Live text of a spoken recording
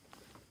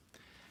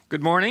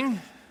Good morning.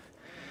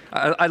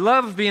 I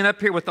love being up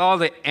here with all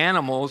the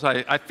animals.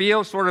 I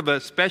feel sort of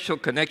a special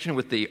connection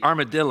with the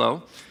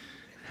armadillo.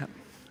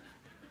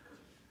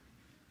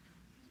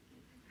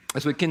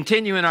 As we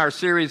continue in our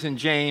series in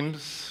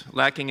James,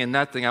 Lacking in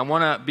Nothing, I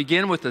want to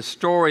begin with a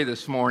story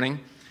this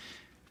morning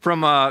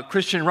from a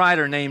Christian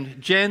writer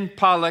named Jen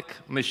Pollock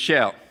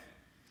Michel.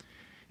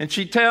 And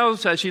she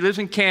tells, she lives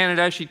in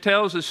Canada, she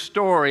tells a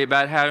story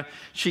about how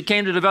she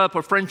came to develop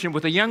a friendship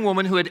with a young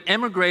woman who had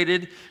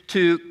emigrated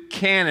to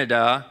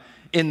Canada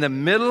in the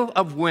middle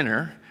of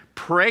winter,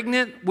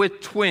 pregnant with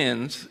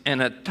twins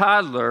and a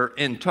toddler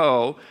in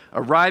tow,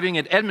 arriving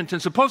at Edmonton.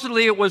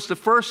 Supposedly it was the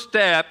first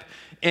step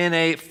in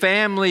a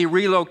family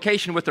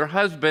relocation with her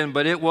husband,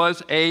 but it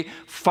was a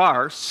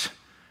farce.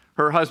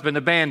 Her husband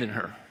abandoned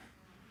her.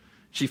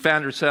 She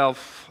found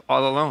herself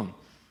all alone.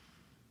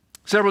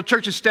 Several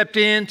churches stepped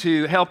in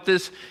to help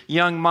this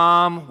young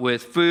mom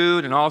with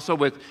food and also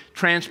with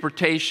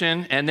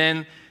transportation. And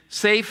then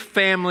Safe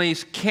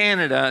Families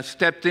Canada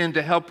stepped in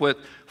to help with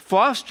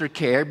foster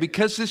care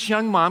because this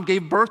young mom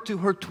gave birth to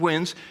her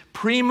twins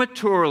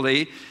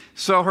prematurely.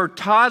 So her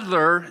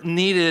toddler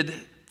needed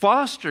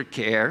foster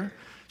care.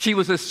 She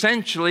was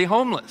essentially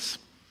homeless.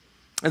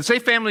 And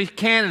Safe Families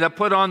Canada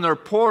put on their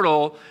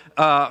portal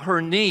the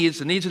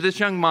needs of this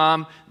young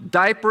mom,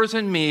 diapers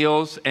and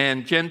meals,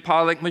 and Jen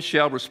Pollock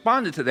Michel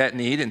responded to that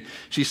need, and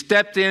she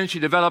stepped in, she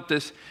developed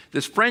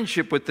this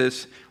friendship with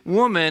this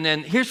woman,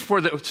 and here's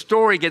where the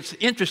story gets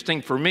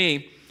interesting for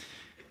me.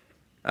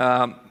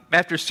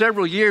 After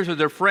several years of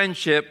their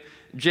friendship,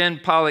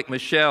 Jen Pollock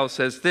Michel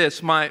says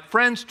this: "My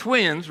friend's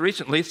twins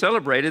recently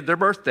celebrated their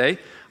birthday.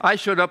 I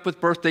showed up with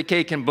birthday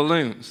cake and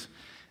balloons,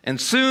 and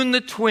soon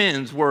the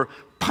twins were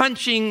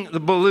punching the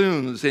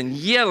balloons and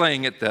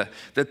yelling at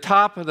the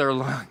top of their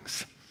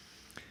lungs.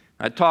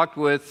 I talked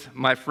with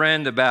my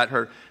friend about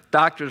her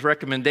doctor's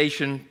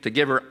recommendation to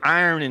give her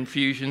iron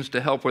infusions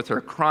to help with her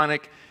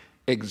chronic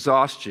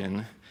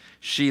exhaustion.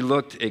 She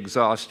looked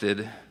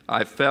exhausted.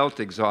 I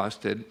felt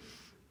exhausted.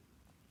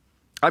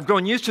 I've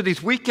grown used to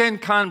these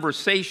weekend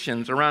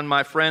conversations around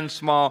my friend's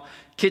small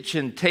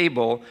kitchen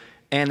table,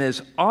 and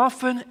as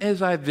often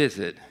as I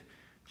visit,"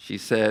 she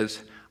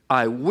says,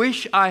 "I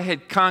wish I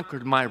had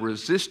conquered my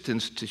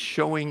resistance to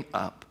showing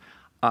up.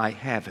 I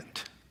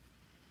haven't."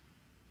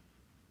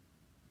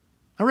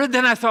 I read that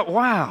and I thought,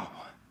 wow.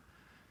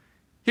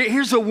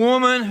 Here's a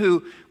woman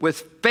who,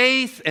 with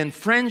faith and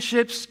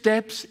friendship,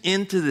 steps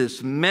into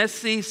this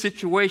messy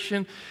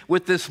situation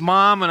with this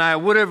mom, and I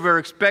would have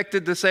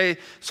expected to say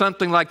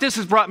something like, "This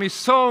has brought me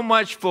so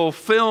much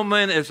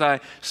fulfillment as I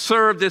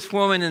serve this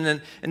woman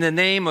in the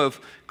name of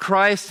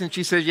Christ." And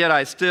she says, "Yet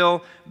I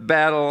still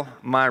battle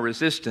my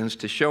resistance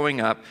to showing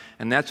up."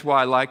 And that's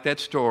why I like that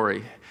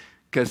story,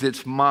 because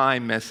it's my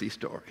messy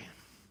story.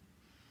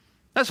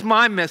 That's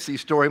my messy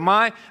story,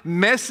 my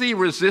messy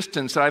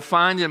resistance that I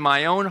find in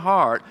my own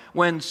heart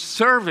when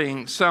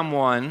serving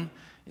someone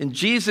in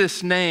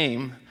Jesus'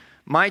 name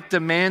might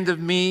demand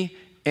of me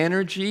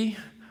energy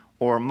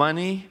or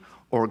money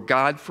or,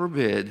 God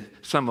forbid,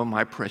 some of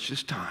my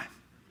precious time.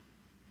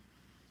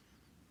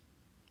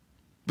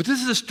 But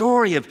this is a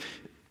story of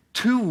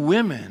two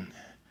women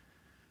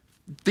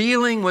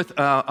dealing with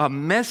a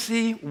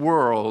messy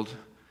world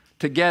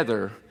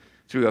together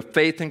through a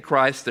faith in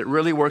Christ that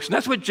really works. And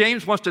that's what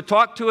James wants to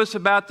talk to us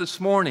about this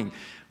morning.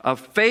 A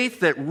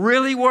faith that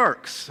really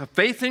works. A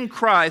faith in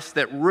Christ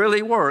that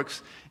really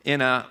works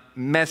in a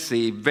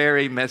messy,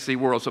 very messy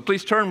world. So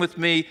please turn with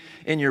me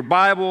in your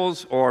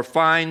Bibles or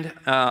find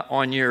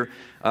on your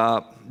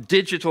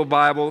digital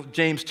Bible,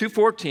 James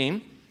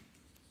 2:14.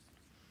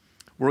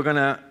 We're going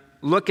to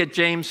look at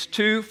James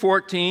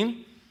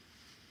 2:14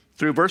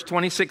 through verse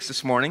 26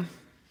 this morning.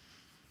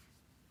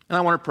 And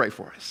I want to pray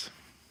for us.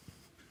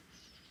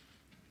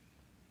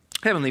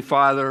 Heavenly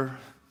Father,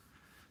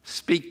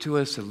 speak to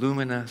us,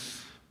 illumine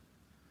us,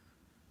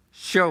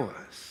 show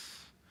us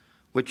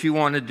what you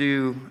want to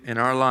do in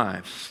our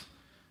lives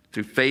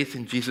through faith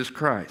in Jesus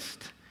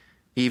Christ,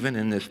 even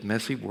in this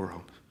messy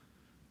world,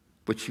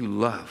 which you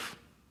love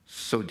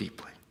so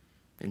deeply.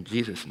 In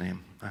Jesus'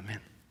 name, amen.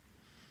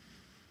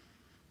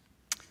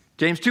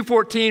 James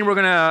 2:14, we're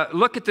going to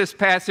look at this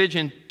passage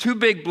in two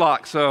big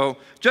blocks. So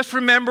just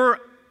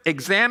remember,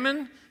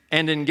 examine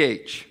and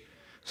engage.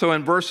 So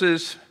in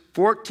verses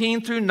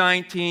 14 through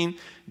 19,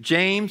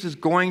 James is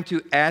going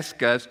to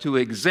ask us to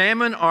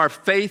examine our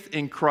faith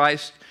in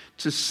Christ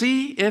to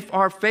see if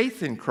our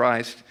faith in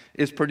Christ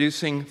is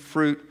producing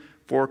fruit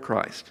for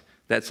Christ.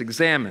 That's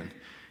examine.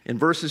 In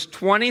verses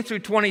 20 through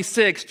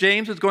 26,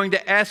 James is going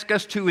to ask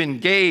us to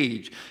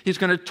engage. He's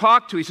going to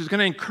talk to us. He's going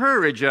to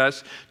encourage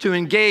us to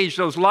engage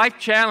those life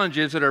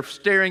challenges that are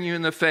staring you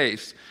in the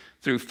face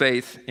through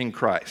faith in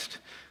Christ.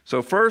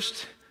 So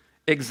first,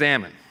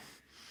 examine.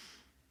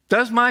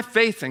 Does my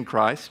faith in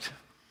Christ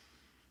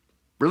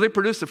really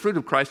produce the fruit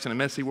of Christ in a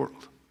messy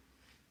world?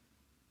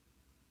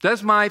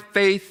 Does my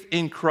faith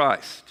in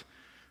Christ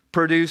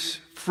produce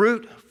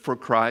fruit for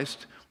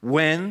Christ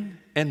when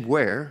and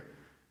where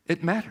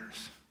it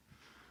matters?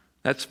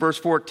 That's verse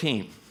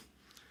 14.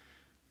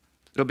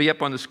 It'll be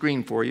up on the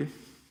screen for you.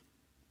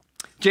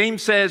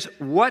 James says,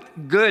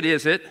 what good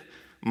is it,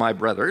 my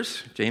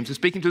brothers? James is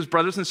speaking to his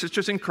brothers and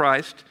sisters in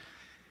Christ.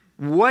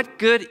 What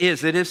good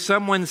is it if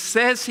someone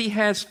says he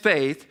has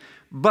faith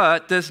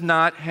but does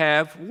not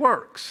have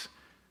works?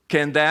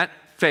 Can that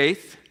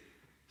faith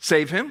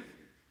save him?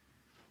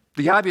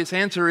 The obvious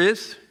answer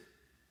is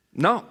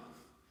no.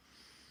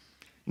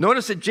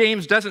 Notice that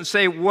James doesn't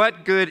say,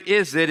 what good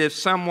is it if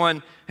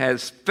someone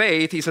has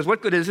faith? He says,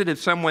 what good is it if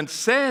someone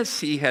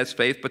says he has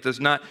faith but does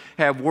not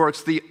have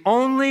works? The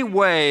only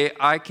way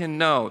I can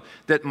know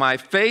that my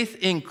faith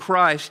in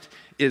Christ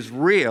is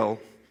real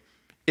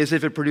is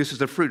if it produces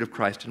the fruit of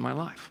Christ in my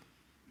life.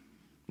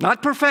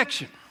 Not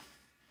perfection.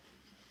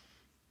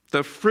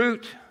 The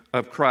fruit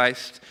of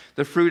Christ,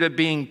 the fruit of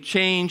being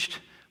changed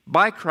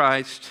by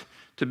Christ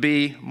to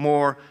be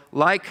more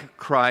like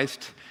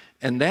Christ,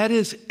 and that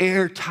is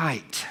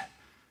airtight.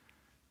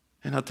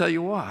 And I'll tell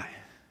you why.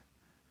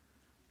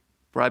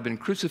 For I've been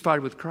crucified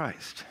with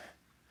Christ,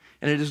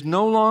 and it is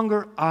no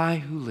longer I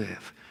who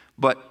live,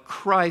 but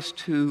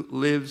Christ who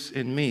lives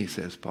in me,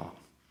 says Paul.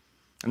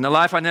 And the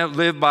life I now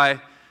live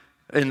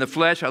in the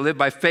flesh, I live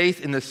by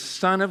faith in the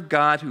Son of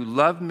God who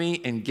loved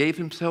me and gave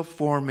himself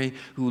for me,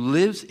 who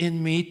lives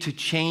in me to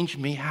change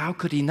me. How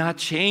could he not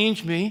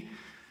change me?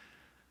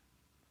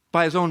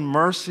 By his own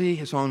mercy,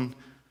 his own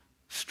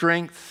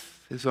strength,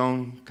 his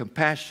own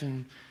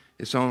compassion,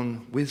 his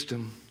own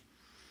wisdom.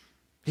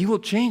 He will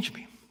change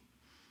me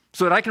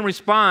so that I can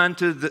respond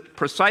to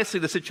precisely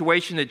the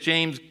situation that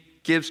James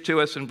gives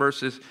to us in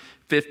verses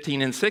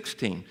 15 and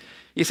 16.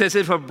 He says,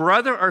 if a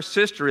brother or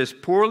sister is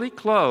poorly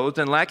clothed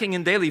and lacking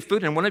in daily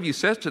food, and one of you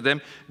says to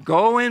them,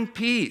 go in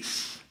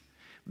peace,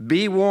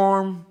 be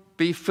warm,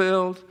 be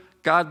filled,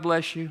 God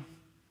bless you.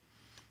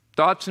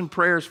 Thoughts and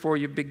prayers for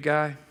you, big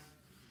guy.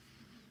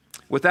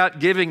 Without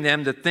giving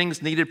them the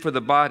things needed for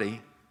the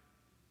body,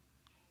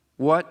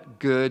 what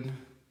good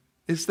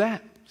is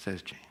that,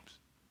 says James.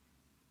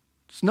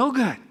 It's no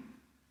good.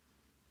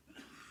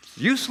 It's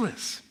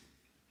useless.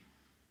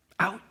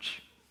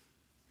 Ouch.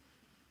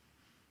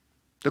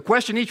 The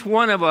question each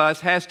one of us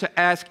has to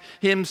ask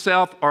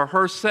himself or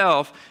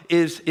herself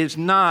is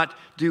not,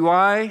 do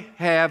I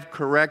have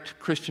correct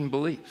Christian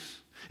beliefs?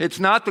 It's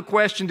not the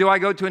question, do I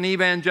go to an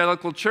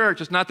evangelical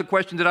church? It's not the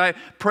question, did I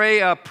pray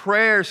a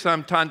prayer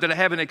sometime? Did I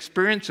have an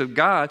experience of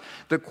God?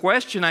 The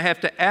question I have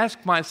to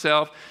ask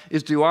myself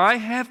is, do I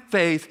have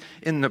faith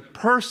in the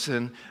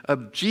person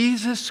of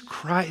Jesus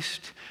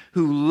Christ,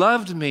 who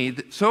loved me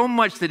so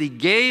much that he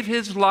gave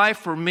his life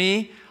for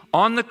me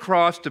on the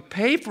cross to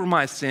pay for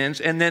my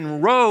sins, and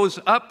then rose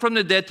up from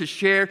the dead to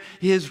share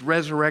his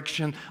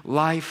resurrection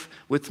life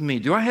with me?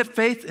 Do I have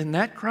faith in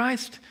that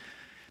Christ?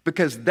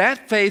 Because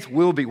that faith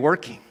will be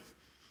working.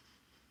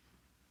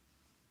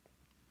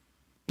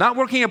 Not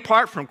working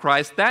apart from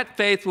Christ, that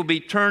faith will be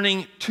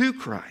turning to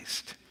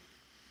Christ.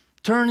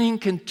 Turning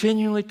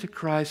continually to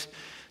Christ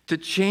to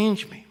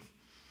change me.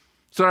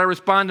 So that I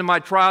respond to my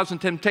trials and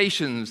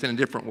temptations in a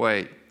different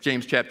way,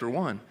 James chapter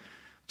 1.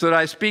 So that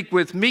I speak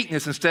with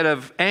meekness instead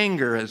of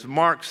anger, as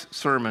Mark's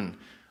sermon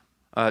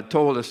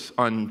told us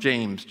on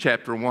James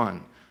chapter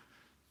 1.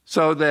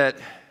 So that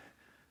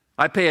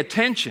I pay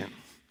attention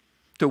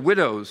to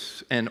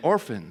widows and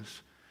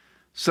orphans.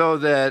 So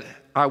that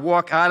I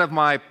walk out of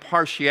my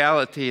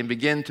partiality and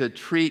begin to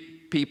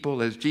treat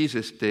people as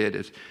Jesus did,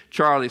 as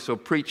Charlie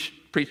preached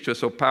to us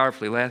so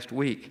powerfully last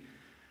week.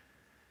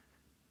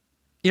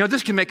 You know,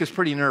 this can make us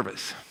pretty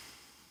nervous.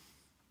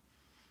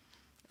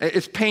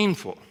 It's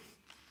painful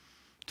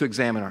to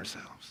examine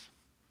ourselves.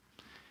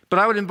 But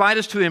I would invite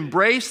us to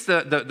embrace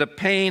the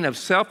pain of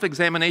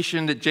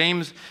self-examination that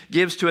James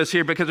gives to us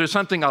here, because there's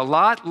something a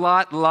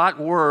lot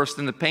worse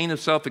than the pain of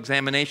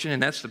self-examination,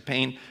 and that's the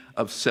pain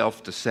of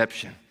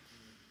self-deception.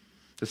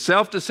 The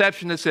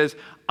self-deception that says,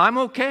 I'm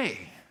okay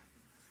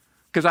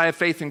because I have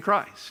faith in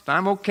Christ.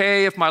 I'm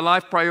okay if my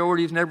life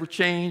priorities never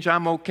change.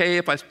 I'm okay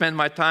if I spend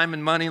my time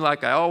and money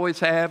like I always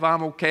have.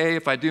 I'm okay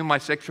if I do my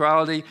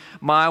sexuality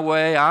my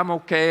way. I'm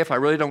okay if I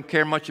really don't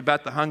care much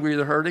about the hungry or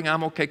the hurting.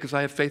 I'm okay because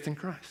I have faith in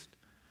Christ.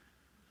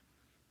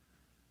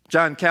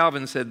 John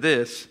Calvin said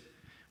this,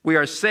 we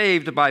are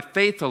saved by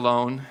faith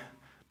alone,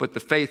 but the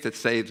faith that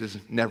saves is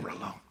never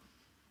alone.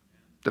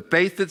 The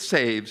faith that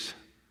saves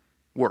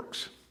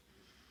works.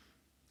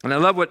 And I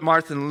love what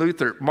Martin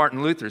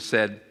Luther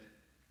said.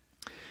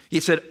 He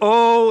said,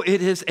 oh,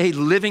 it is a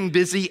living,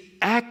 busy,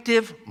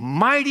 active,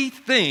 mighty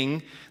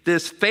thing,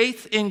 this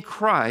faith in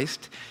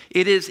Christ.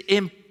 It is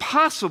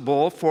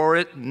impossible for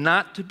it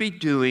not to be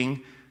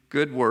doing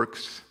good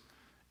works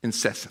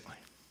incessantly.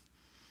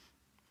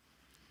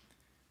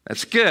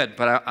 That's good,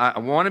 but I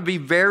want to be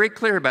very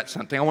clear about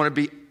something. I want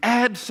to be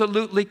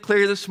absolutely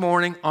clear this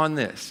morning on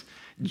this.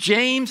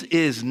 James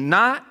is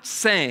not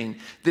saying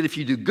that if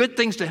you do good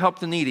things to help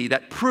the needy,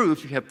 that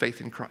proves you have faith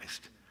in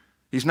Christ.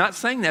 He's not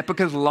saying that,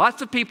 because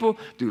lots of people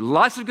do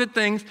lots of good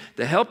things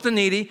to help the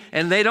needy,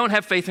 and they don't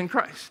have faith in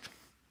Christ.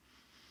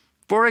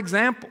 For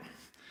example,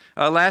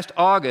 last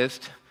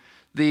August,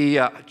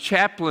 the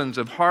chaplains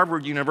of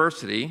Harvard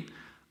University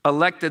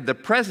elected the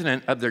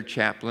president of their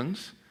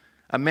chaplains,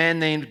 a man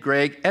named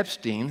Greg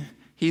Epstein.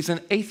 he's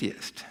an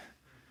atheist.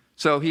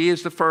 So he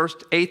is the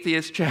first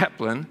atheist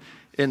chaplain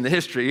in the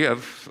history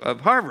of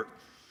Harvard.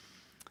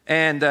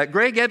 And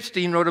Greg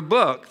Epstein wrote a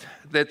book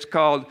that's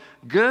called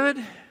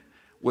Good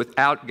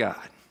Without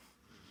God: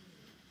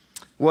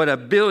 What a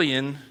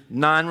Billion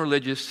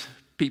Non-Religious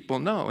People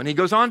Know. And he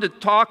goes on to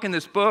talk in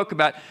this book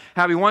about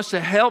how he wants to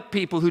help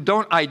people who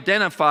don't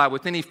identify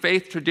with any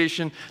faith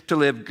tradition to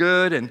live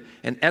good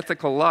and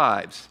ethical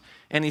lives.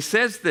 And he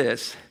says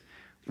this: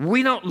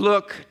 we don't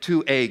look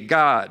to a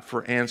God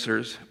for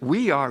answers.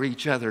 We are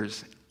each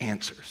other's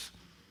answers.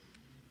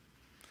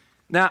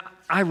 Now,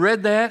 I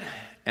read that,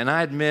 and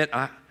I admit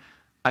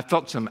I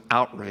felt some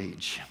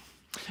outrage.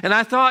 And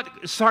I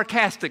thought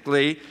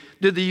sarcastically,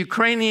 do the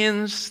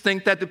Ukrainians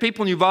think that? Do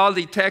people in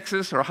Uvalde,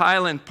 Texas, or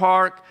Highland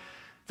Park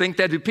think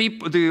that?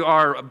 Do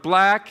our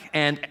black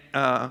and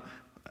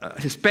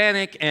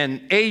Hispanic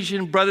and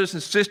Asian brothers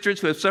and sisters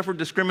who have suffered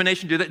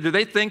discrimination, do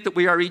they think that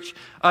we are each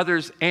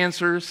other's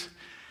answers?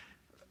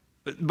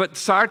 But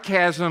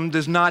sarcasm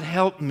does not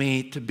help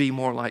me to be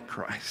more like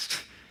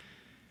Christ.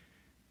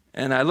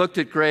 And I looked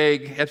at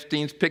Greg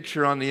Epstein's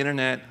picture on the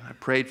internet. I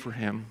prayed for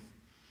him.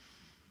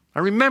 I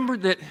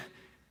remembered that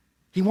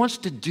he wants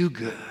to do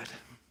good.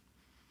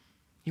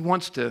 He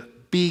wants to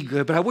be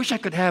good. But I wish I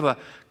could have a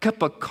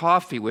cup of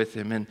coffee with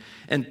him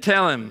and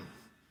tell him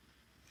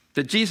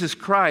that Jesus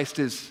Christ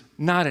is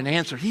not an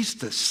answer. He's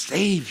the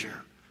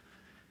Savior.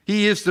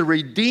 He is the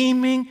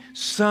redeeming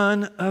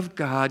Son of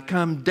God,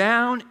 come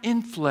down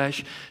in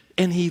flesh,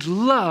 and he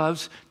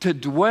loves to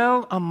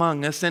dwell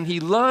among us, and he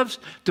loves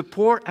to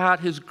pour out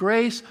his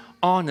grace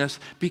on us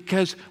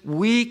because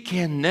we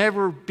can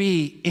never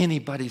be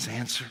anybody's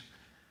answer.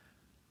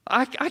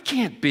 I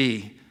can't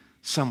be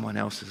someone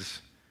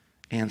else's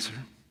answer.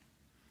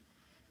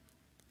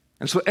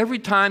 And so every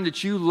time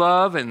that you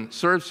love and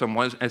serve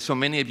someone, as so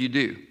many of you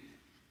do,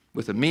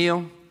 with a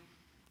meal,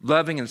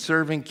 loving and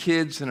serving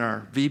kids in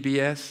our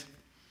VBS,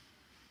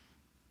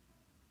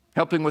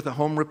 helping with a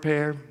home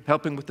repair,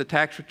 helping with the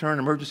tax return,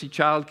 emergency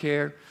child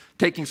care,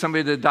 taking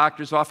somebody to the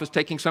doctor's office,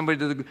 taking somebody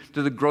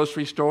to the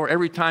grocery store.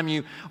 Every time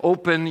you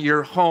open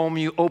your home,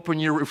 you open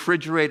your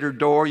refrigerator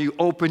door, you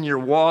open your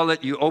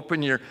wallet, you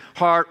open your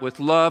heart with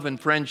love and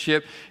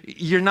friendship.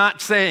 You're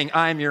not saying,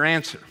 I am your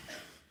answer.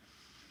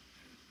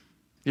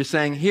 You're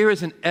saying, here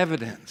is an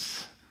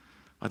evidence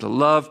of the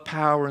love,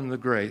 power, and the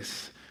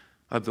grace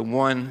of the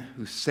one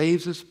who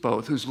saves us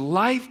both, whose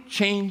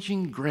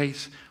life-changing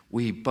grace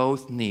we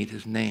both need.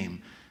 His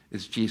name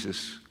is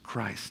Jesus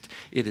Christ.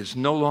 It is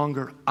no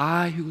longer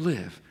I who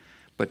live,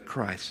 but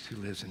Christ who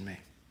lives in me.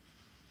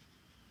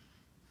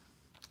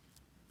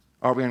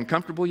 Are we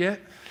uncomfortable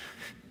yet?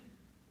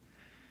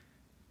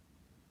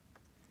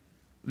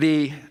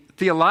 The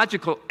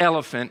theological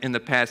elephant in the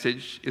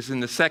passage is in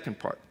the second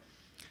part.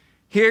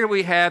 Here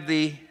we have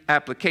the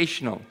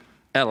applicational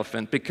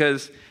elephant,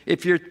 because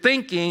if you're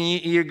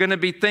thinking, you're going to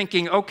be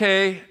thinking,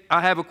 okay,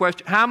 I have a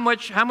question. How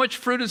much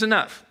fruit is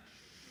enough?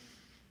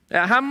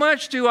 How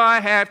much do I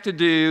have to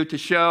do to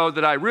show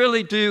that I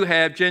really do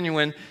have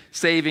genuine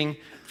saving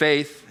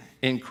faith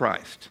in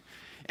Christ?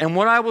 And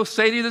what I will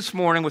say to you this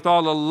morning with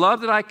all the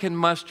love that I can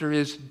muster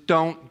is,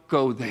 don't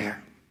go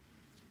there.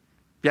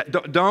 Yeah,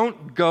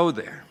 don't go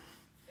there.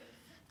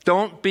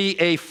 Don't be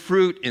a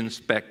fruit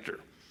inspector.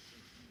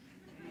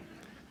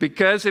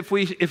 Because if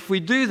we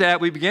do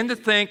that, we begin to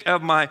think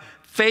of my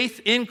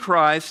faith in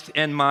Christ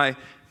and my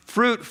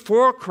fruit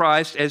for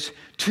Christ as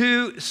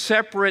two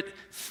separate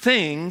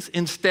things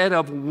instead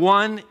of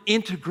one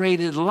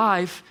integrated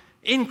life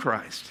in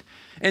Christ.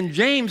 And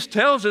James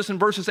tells us in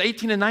verses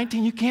 18 and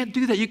 19, you can't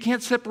do that. You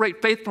can't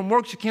separate faith from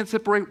works. You can't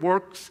separate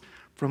works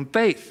from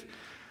faith.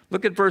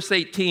 Look at verse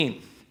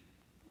 18.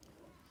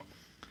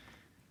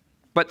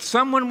 But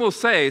someone will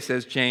say,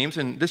 says James,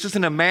 and this is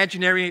an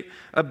imaginary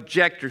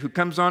objector who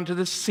comes onto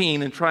the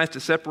scene and tries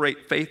to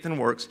separate faith and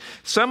works.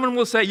 Someone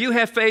will say, you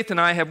have faith and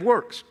I have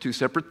works, two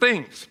separate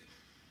things.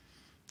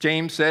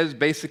 James says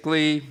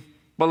basically,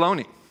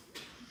 baloney.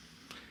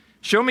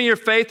 Show me your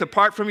faith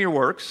apart from your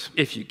works,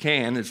 if you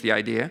can, is the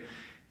idea,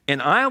 and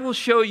I will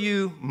show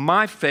you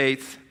my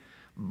faith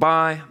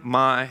by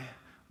my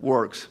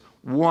works.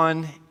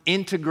 One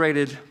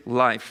integrated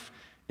life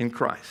in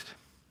Christ.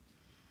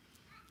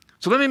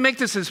 So let me make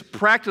this as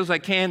practical as I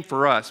can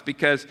for us,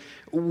 because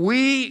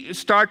we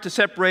start to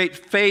separate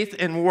faith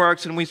and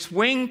works, and we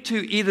swing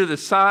to either the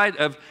side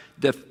of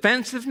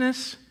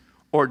defensiveness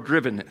or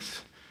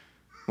drivenness.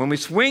 When we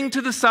swing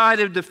to the side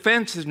of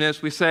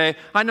defensiveness, we say,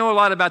 I know a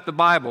lot about the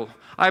Bible.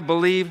 I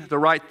believe the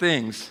right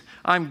things.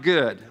 I'm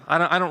good.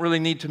 I don't really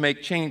need to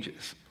make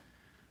changes.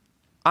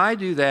 I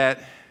do that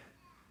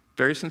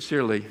very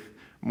sincerely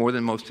more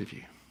than most of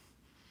you,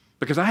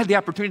 because I had the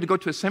opportunity to go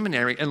to a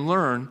seminary and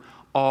learn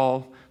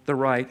all the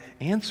right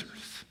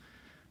answers.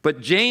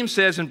 But James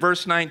says in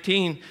verse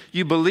 19,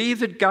 you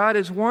believe that God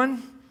is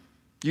one,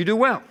 you do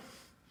well.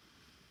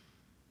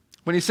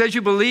 When he says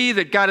you believe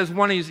that God is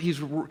one,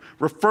 he's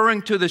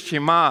referring to the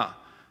Shema,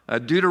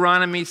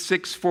 Deuteronomy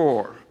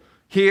 6:4.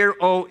 Hear,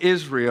 O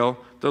Israel,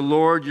 the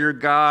Lord your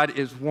God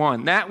is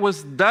one. That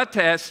was the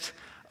test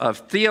of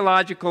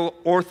theological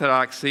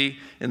orthodoxy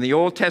in the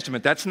Old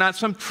Testament. That's not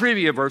some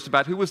trivia verse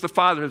about who was the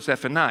father of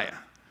Zephaniah.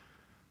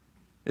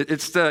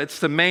 It's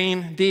the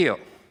main deal.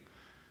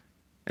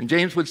 And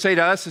James would say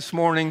to us this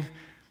morning,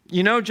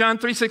 you know John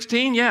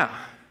 3:16? Yeah.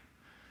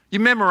 You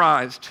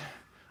memorized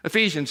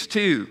Ephesians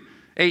 2,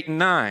 8 and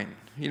 9.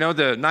 You know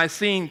the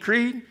Nicene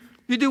Creed?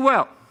 You do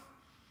well.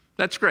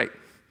 That's great.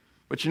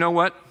 But you know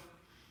what?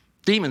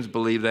 Demons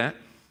believe that,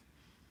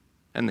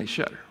 and they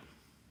shudder.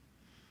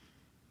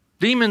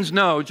 Demons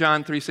know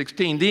John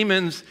 3:16.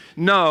 Demons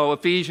know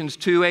Ephesians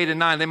 2, 8 and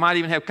 9. They might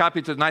even have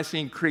copies of the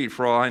Nicene Creed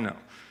for all I know.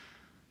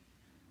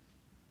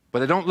 But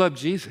they don't love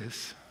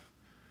Jesus.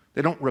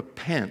 They don't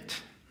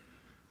repent.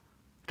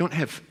 Don't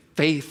have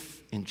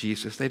faith in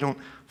Jesus. They don't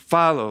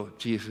follow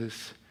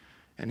Jesus.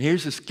 And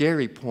here's the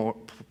scary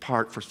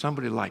part for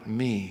somebody like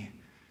me.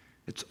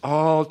 It's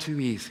all too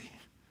easy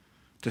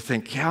to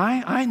think,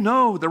 yeah, I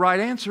know the right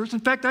answers.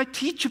 In fact, I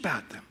teach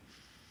about them.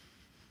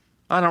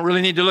 I don't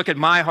really need to look at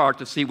my heart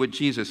to see what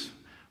Jesus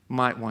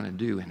might want to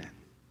do in it.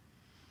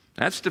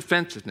 That's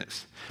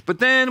defensiveness. But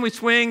then we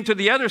swing to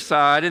the other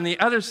side, and the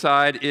other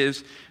side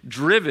is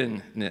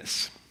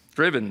drivenness.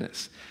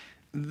 Drivenness.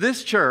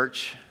 This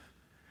church,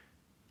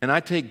 and I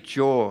take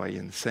joy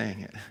in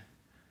saying it,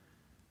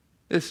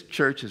 this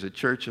church is a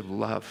church of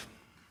love,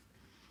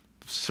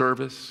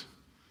 service,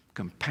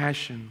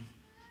 compassion.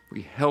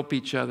 We help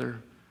each other.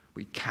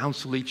 We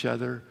counsel each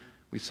other.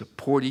 We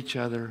support each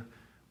other.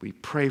 We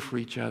pray for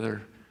each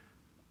other.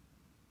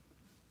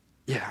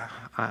 Yeah,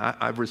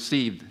 I've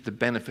received the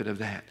benefit of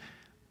that.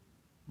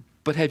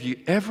 But have you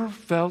ever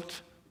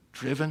felt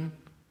driven?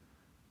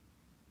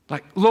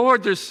 Like,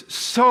 Lord, there's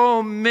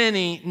so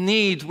many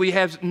needs. We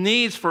have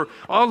needs for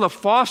all the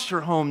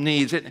foster home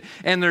needs.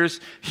 And there's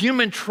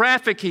human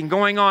trafficking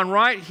going on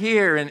right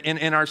here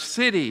in our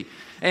city.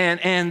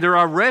 And there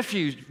are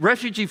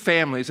refugee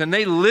families, and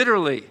they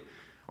literally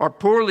are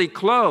poorly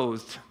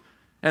clothed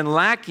and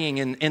lacking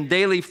in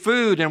daily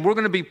food. And we're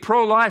going to be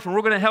pro-life, and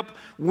we're going to help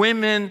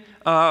women.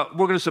 We're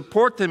going to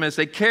support them as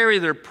they carry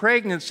their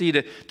pregnancy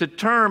to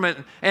term.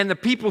 And the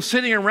people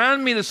sitting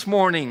around me this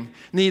morning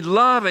need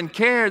love and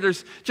care.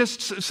 There's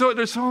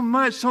so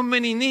much, so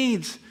many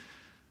needs.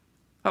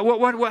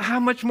 How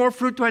much more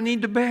fruit do I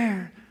need to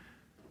bear?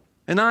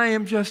 And I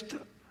am just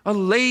a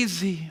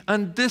lazy,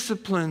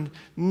 undisciplined,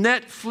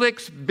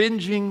 Netflix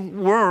binging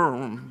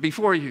worm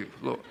before you,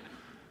 Lord.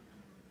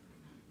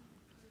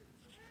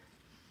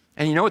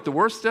 And you know what the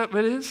worst of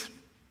it is?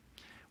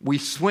 We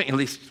swing, at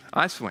least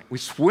I swing. We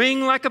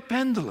swing like a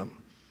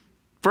pendulum.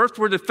 First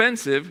we're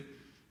defensive,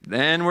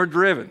 then we're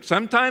driven.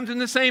 Sometimes in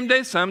the same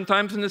day,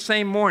 sometimes in the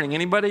same morning.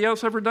 Anybody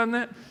else ever done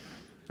that?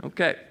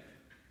 Okay.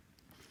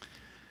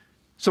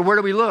 So where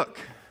do we look?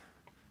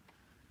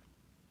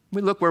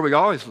 We look where we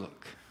always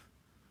look,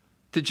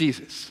 to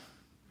Jesus.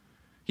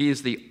 He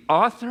is the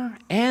author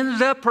and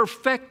the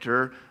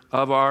perfecter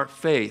of our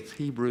faith,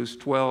 Hebrews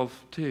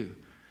 12:2.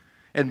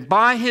 And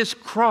by his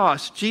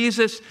cross,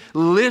 Jesus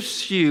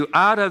lifts you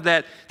out of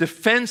that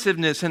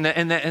defensiveness and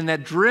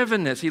that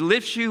drivenness. He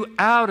lifts you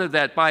out of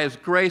that by his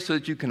grace so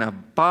that you can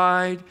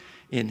abide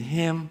in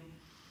him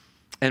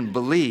and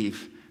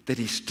believe that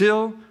he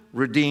still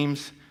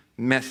redeems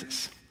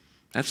messes.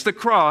 That's the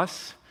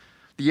cross.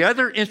 The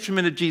other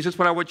instrument of Jesus,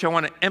 which I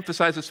want to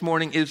emphasize this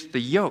morning, is the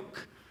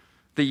yoke.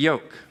 The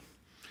yoke.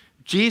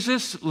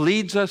 Jesus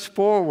leads us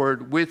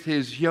forward with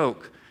his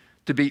yoke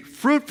to be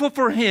fruitful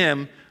for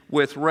him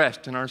with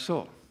rest in our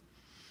soul.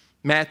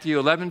 Matthew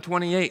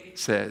 11:28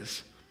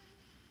 says,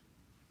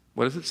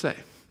 what does it say?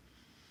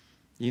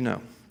 You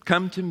know,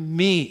 come to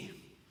me,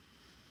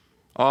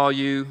 all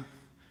you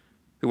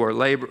who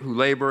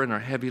labor and are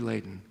heavy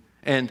laden,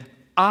 and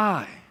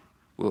I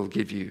will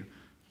give you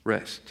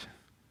rest.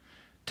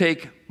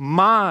 Take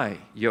my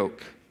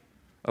yoke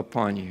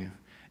upon you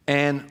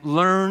and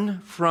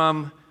learn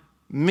from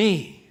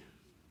me,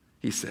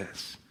 he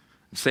says.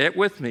 Say it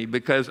with me,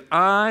 because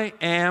I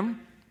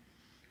am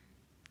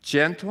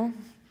gentle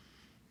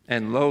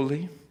and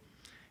lowly,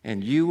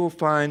 and you will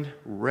find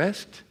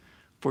rest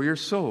for your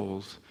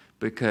souls,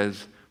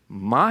 because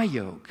my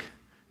yoke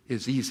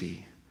is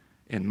easy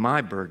and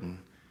my burden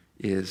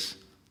is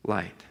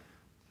light.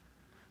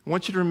 I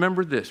want you to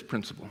remember this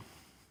principle.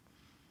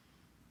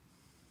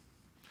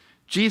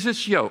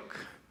 Jesus' yoke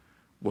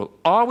will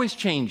always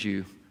change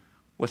you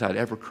without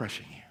ever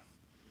crushing you.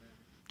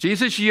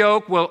 Jesus'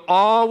 yoke will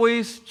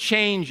always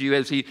change you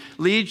as he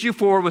leads you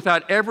forward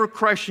without ever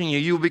crushing you.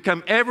 You will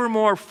become ever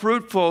more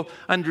fruitful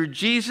under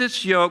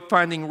Jesus' yoke,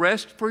 finding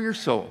rest for your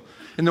soul.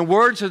 In the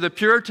words of the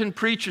Puritan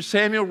preacher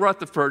Samuel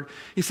Rutherford,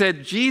 he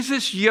said,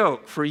 Jesus'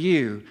 yoke for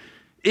you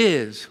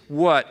is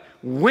what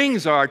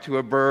wings are to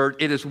a bird.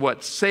 It is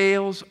what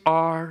sails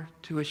are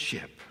to a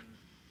ship.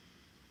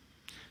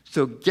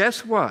 So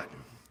guess what?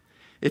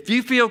 If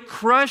you feel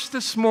crushed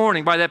this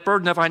morning by that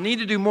burden of, I need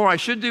to do more, I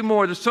should do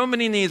more, there's so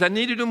many needs, I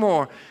need to do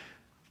more,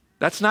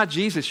 that's not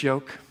Jesus'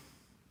 yoke.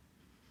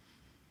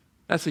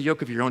 That's the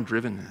yoke of your own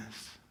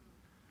drivenness.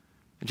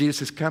 And Jesus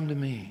says, come to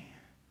me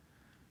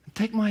and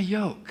take my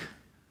yoke.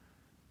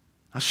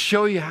 I'll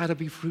show you how to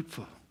be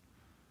fruitful.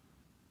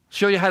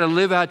 show you how to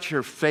live out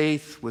your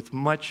faith with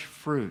much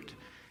fruit,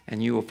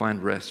 and you will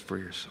find rest for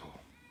your soul.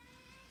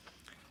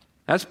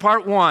 That's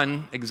part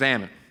one,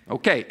 examine.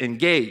 Okay,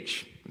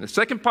 engage. In the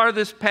second part of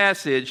this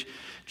passage,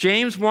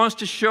 James wants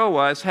to show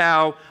us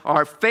how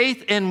our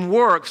faith and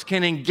works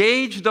can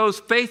engage those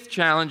faith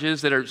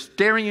challenges that are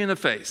staring you in the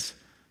face.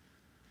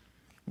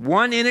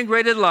 One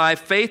integrated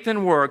life, faith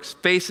and works,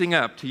 facing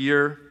up to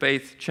your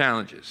faith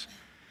challenges.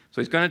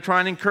 So he's going to try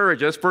and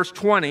encourage us. Verse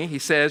 20, he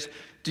says,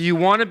 do you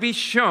want to be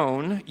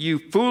shown, you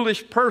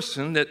foolish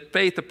person, that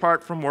faith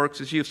apart from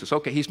works is useless?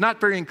 Okay, he's not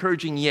very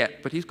encouraging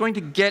yet, but he's going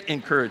to get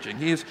encouraging.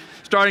 He is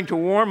starting to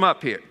warm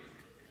up here.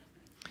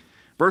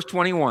 Verse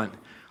 21,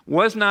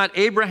 was not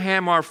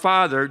Abraham our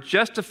father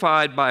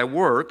justified by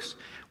works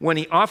when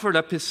he offered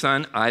up his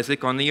son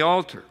Isaac on the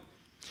altar?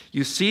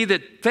 You see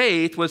that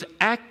faith was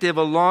active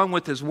along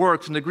with his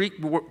works, and the Greek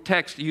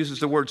text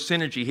uses the word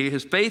synergy here.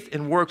 His faith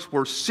and works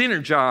were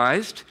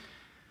synergized,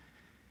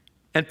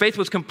 and faith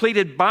was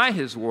completed by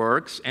his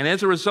works, and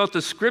as a result,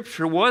 the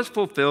scripture was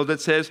fulfilled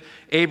that says,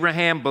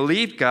 Abraham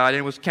believed God and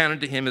it was counted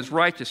to him as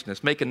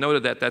righteousness. Make a note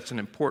of that. That's an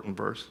important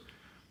verse.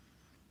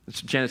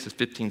 It's Genesis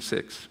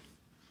 15:6.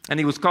 And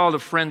he was called a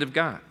friend of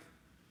God.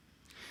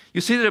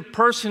 You see that a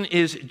person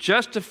is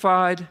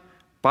justified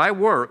by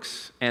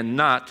works and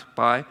not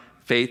by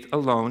faith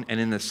alone. And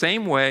in the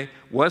same way,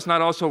 was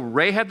not also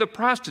Rahab the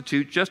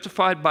prostitute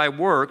justified by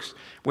works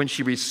when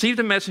she received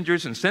the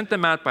messengers and sent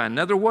them out by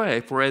another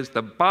way? For as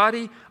the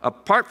body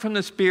apart from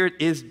the spirit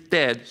is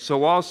dead,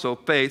 so also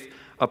faith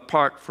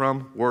apart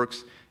from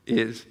works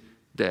is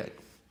dead.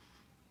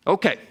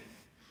 Okay,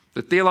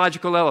 the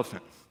theological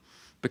elephant.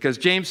 Because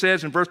James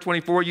says in verse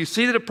 24, you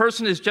see that a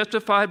person is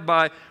justified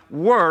by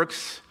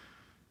works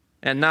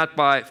and not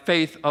by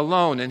faith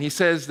alone. And he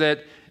says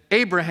that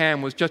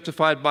Abraham was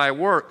justified by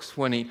works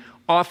when he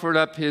offered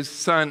up his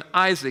son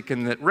Isaac,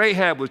 and that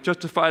Rahab was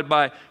justified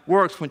by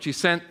works when she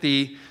sent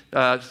the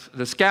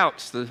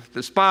scouts,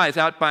 the spies,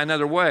 out by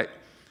another way.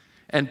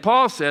 And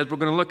Paul says, we're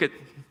going to look at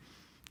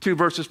two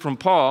verses from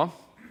Paul.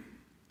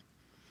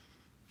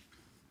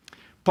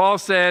 Paul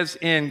says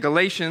in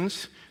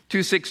Galatians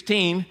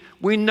 2:16,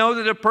 we know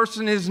that a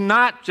person is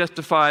not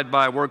justified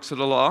by works of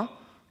the law,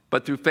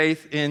 but through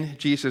faith in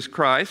Jesus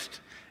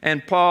Christ.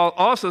 And Paul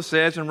also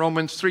says in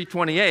Romans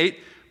 3:28,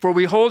 for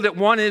we hold that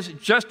one is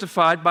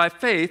justified by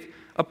faith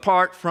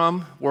apart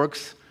from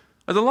works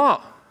of the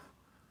law.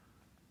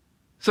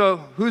 So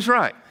who's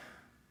right?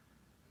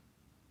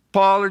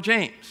 Paul or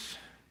James?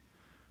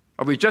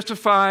 Are we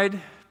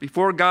justified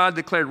before God,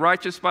 declared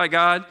righteous by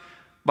God,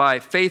 by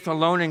faith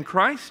alone in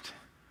Christ,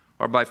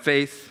 or by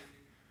faith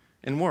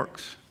in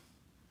works?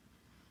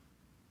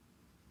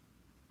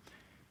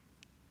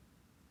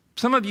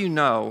 Some of you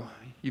know,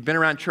 you've been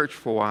around church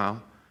for a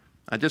while,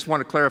 I just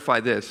want to clarify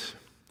this,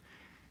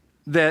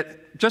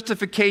 that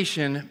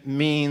justification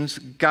means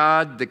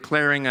God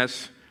declaring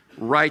us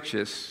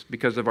righteous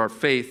because of our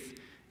faith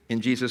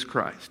in Jesus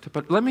Christ.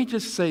 But let me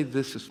just say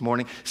this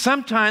morning.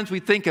 Sometimes we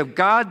think of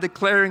God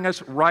declaring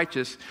us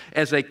righteous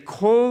as a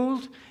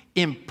cold,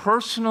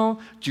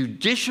 impersonal,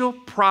 judicial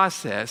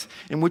process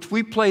in which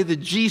we play the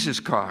Jesus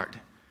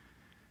card.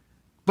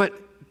 But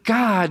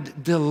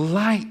God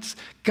delights.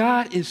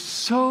 God is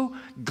so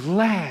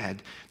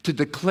glad to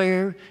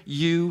declare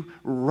you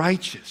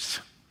righteous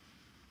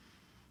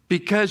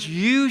because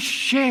you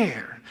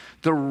share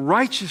the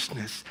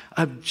righteousness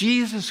of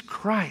Jesus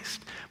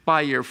Christ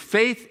by your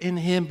faith in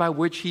him, by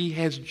which he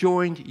has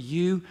joined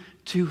you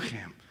to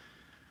him.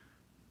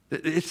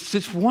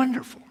 It's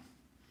wonderful.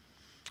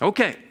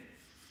 Okay.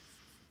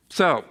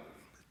 So,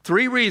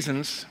 3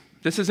 reasons.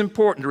 This is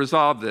important to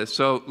resolve this.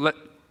 So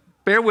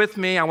bear with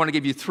me. I want to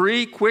give you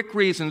 3 quick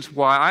reasons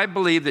why I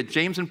believe that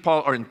James and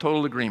Paul are in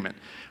total agreement.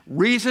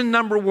 Reason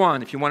number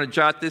 1, if you want to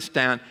jot this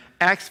down,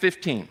 Acts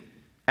 15.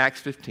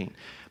 Acts 15.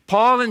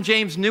 Paul and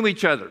James knew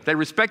each other. They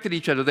respected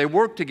each other. They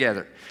worked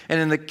together.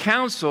 And in the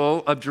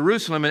Council of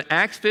Jerusalem in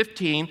Acts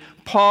 15,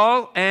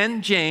 Paul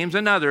and James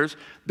and others,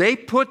 they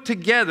put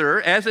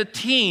together as a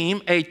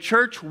team a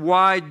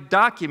church-wide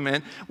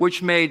document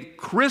which made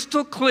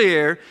crystal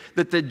clear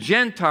that the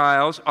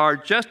Gentiles are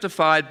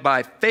justified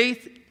by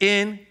faith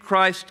in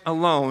Christ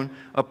alone,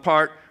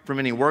 apart from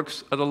any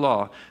works of the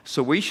law.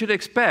 So we should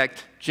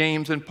expect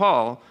James and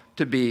Paul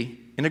to be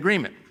in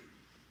agreement.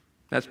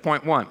 That's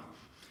point 1.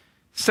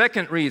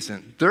 Second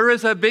reason, there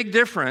is a big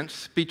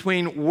difference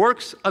between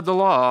works of the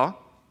law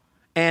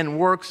and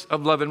works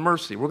of love and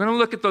mercy. We're going to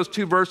look at those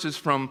 2 verses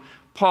from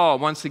Paul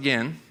once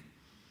again.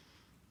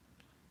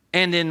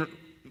 And in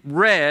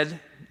red,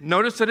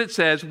 notice that it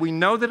says, we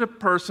know that a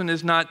person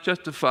is not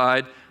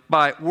justified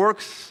by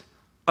works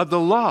of the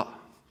law.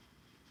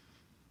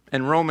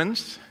 In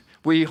Romans,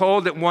 we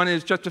hold that one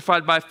is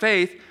justified by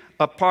faith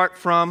apart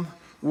from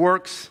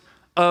works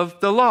of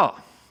the law.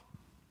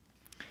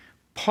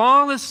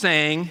 Paul is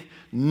saying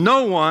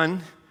no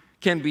one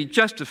can be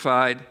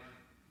justified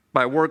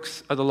by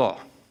works of the law.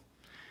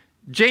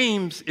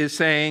 James is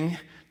saying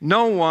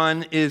no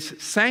one is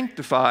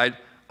sanctified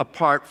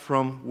apart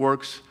from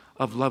works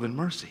of love and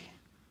mercy.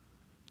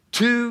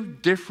 2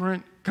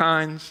 different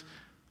kinds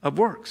of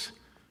works.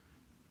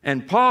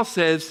 And Paul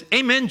says,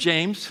 amen,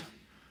 James.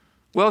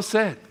 Well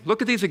said.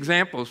 Look at these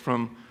examples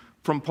from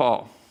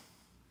Paul.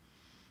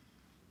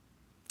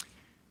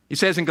 He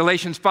says in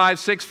Galatians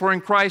 5:6, for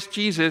in Christ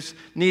Jesus,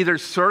 neither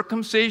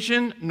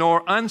circumcision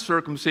nor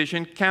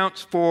uncircumcision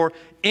counts for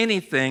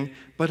anything,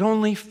 but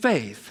only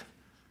faith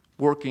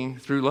working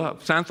through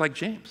love. Sounds like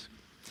James.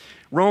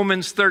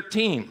 Romans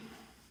 13,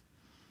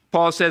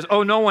 Paul says,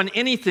 owe no one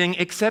anything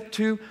except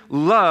to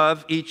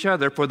love each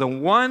other, for the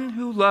one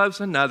who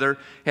loves another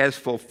has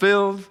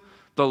fulfilled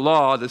the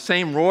law, the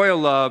same royal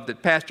love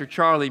that Pastor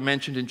Charlie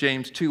mentioned in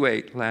James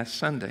 2:8 last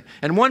Sunday.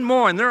 And one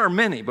more, and there are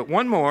many, but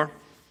one more.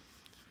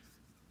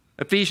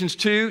 Ephesians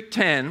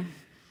 2:10,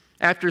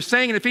 after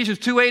saying in Ephesians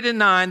 2:8 and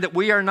 9 that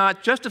we are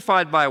not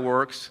justified by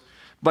works,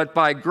 but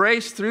by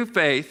grace through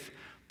faith,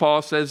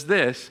 Paul says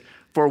this,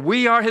 for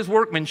we are his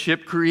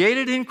workmanship,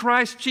 created in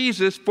Christ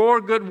Jesus for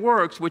good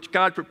works, which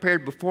God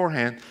prepared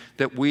beforehand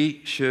that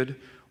we should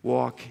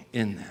walk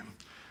in them.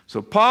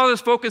 So Paul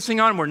is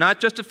focusing on we're not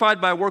justified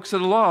by works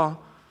of the law.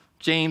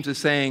 James is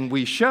saying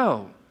we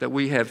show that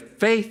we have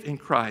faith in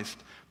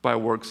Christ by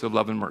works of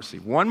love and mercy.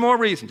 One more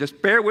reason,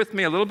 just bear with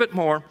me a little bit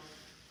more.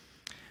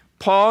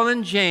 Paul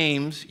and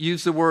James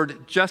use the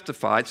word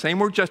justified, same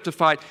word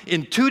justified,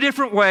 in two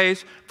different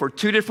ways for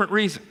two different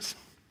reasons.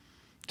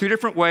 Two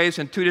different ways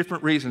and two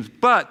different reasons.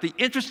 But the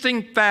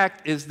interesting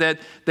fact is that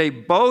they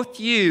both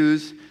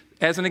use,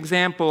 as an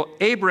example,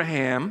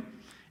 Abraham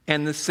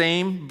and the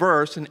same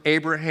verse in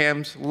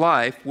Abraham's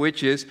life,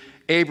 which is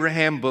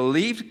Abraham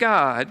believed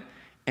God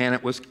and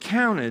it was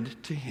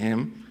counted to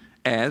him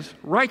as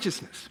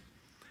righteousness.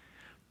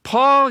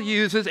 Paul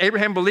uses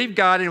Abraham believed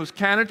God and it was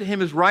counted to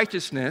him as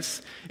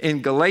righteousness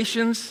in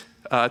Galatians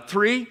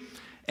 3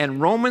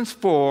 and Romans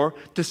 4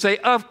 to say,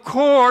 of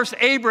course,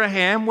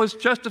 Abraham was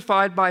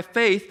justified by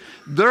faith.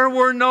 There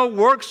were no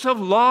works of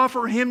law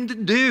for him to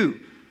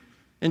do.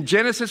 In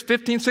Genesis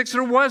 15:6,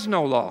 there was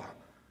no law.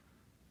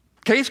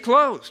 Case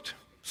closed.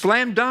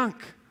 Slam dunk.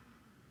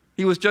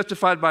 He was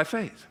justified by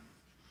faith.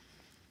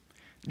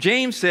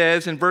 James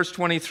says in verse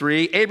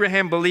 23,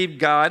 Abraham believed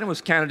God and was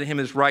counted to him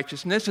as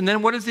righteousness. And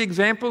then what is the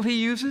example he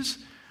uses?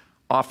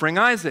 Offering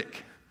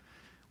Isaac.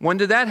 When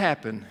did that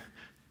happen?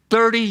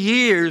 30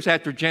 years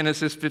after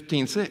Genesis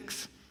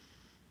 15:6.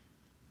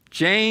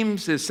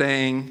 James is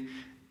saying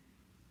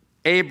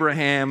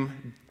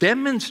Abraham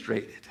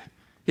demonstrated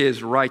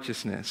his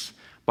righteousness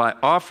by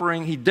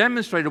offering, he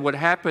demonstrated what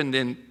happened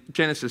in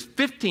Genesis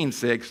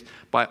 15:6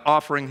 by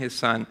offering his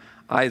son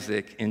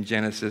Isaac in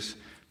Genesis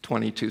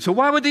 22. So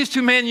why would these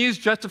two men use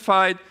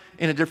justified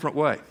in a different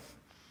way?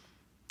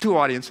 Two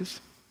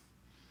audiences.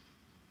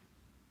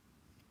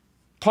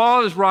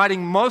 Paul is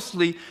writing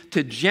mostly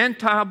to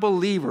Gentile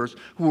believers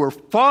who are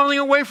falling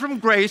away from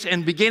grace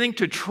and beginning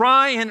to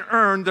try and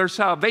earn their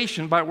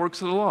salvation by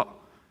works of the law.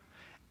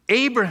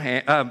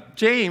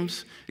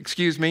 James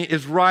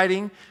is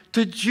writing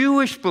to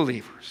Jewish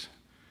believers.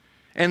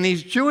 And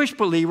these Jewish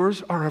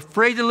believers are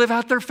afraid to live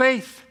out their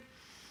faith,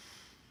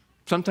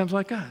 sometimes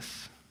like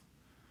us.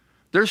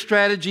 Their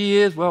strategy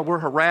is, well, we're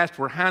harassed,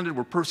 we're hounded,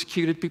 we're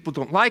persecuted, people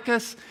don't like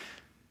us.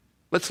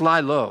 Let's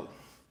lie low.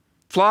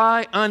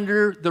 Fly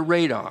under the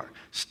radar.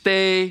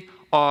 Stay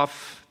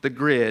off the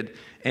grid.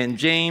 And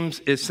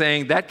James is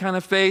saying that kind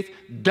of faith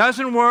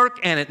doesn't work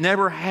and it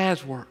never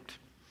has worked.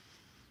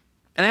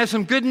 And I have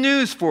some good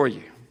news for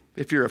you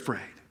if you're afraid.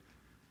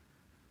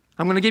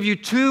 I'm going to give you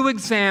two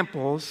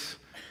examples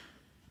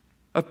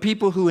of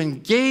people who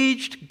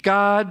engaged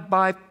God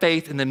by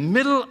faith in the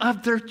middle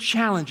of their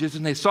challenges,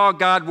 and they saw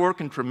God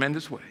work in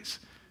tremendous ways.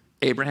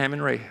 Abraham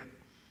and Rahab.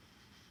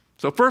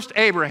 So first,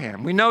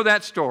 Abraham. We know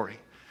that story.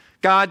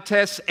 God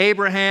tests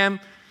Abraham.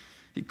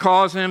 He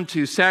calls him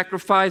to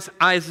sacrifice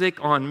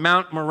Isaac on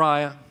Mount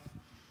Moriah.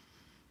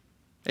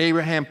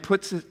 Abraham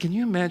puts it, can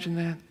you imagine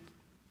that?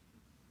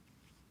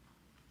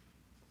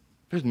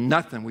 There's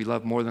nothing we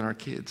love more than our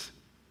kids.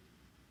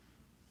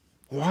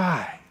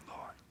 Why?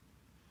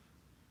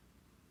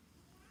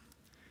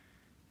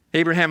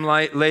 Abraham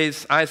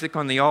lays Isaac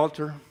on the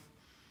altar,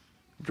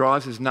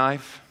 draws his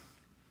knife.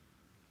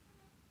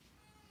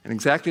 And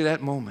exactly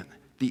that moment,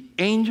 the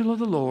angel of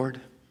the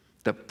Lord,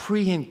 the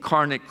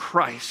pre-incarnate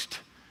Christ,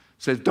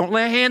 says, don't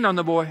lay a hand on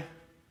the boy.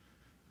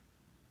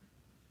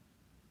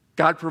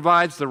 God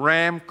provides the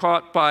ram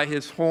caught by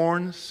his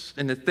horns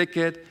in the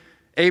thicket.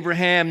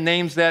 Abraham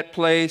names that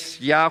place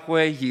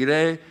Yahweh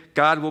Yireh.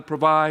 God will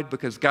provide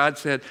because God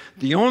said,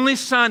 the only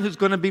son who's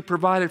going to be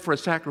provided for a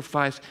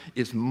sacrifice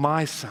is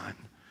my son.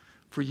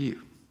 For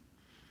you.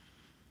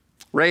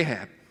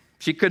 Rahab,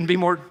 she couldn't be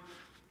more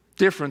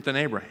different than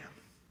Abraham.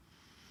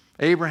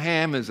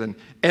 Abraham is an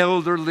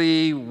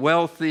elderly,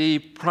 wealthy,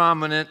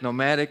 prominent,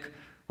 nomadic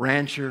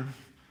rancher.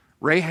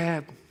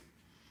 Rahab,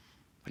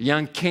 a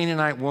young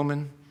Canaanite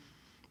woman,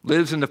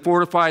 lives in the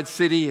fortified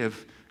city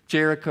of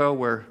Jericho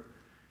where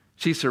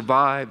she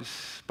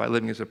survives by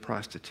living as a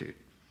prostitute.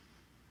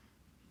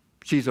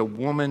 She's a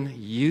woman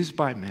used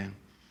by men,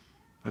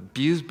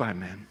 abused by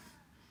men.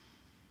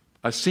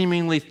 A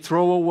seemingly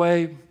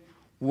throwaway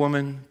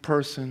woman,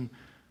 person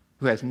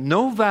who has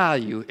no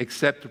value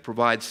except to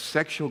provide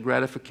sexual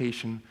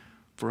gratification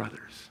for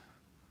others.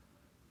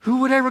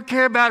 Who would ever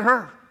care about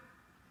her?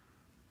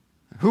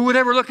 Who would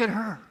ever look at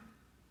her?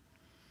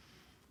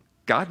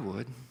 God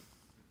would.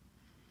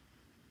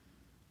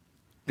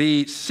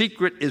 The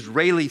secret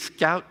Israeli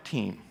scout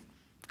team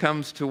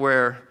comes to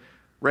where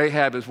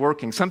Rahab is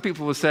working. Some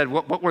people have said,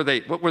 what were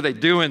they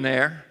doing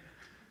there?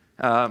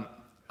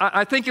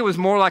 I think it was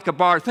more like a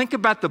bar. Think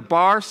about the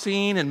bar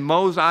scene in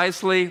Mos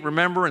Eisley,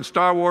 remember, in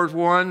Star Wars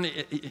 1?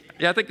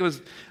 I think it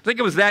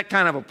was that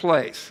kind of a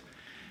place.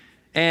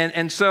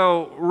 And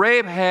so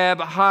Rahab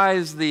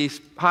hides the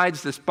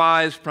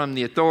spies from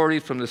the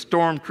authorities, from the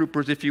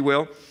stormtroopers, if you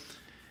will.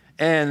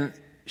 And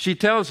she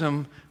tells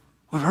them,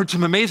 we've heard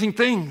some amazing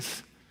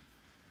things.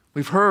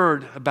 We've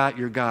heard about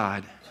your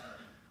God.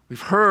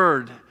 We've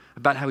heard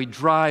about how he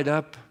dried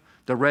up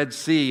the Red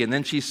Sea. And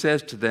then she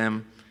says to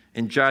them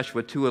in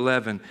Joshua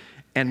 2:11,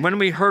 and when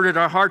we heard it,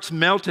 our hearts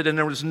melted, and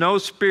there was no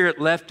spirit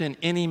left in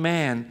any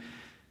man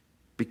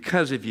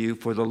because of you.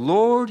 For the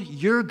Lord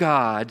your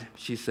God,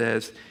 she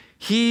says,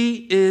 he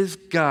is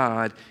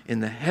God in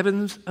the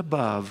heavens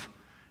above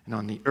and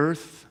on the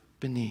earth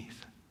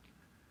beneath.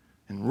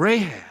 And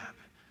Rahab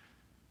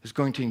is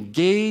going to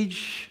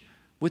engage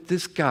with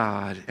this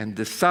God and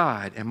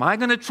decide, am I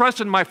going to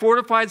trust in my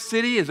fortified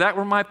city? Is that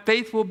where my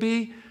faith will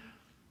be?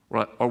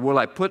 Or will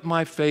I put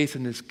my faith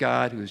in this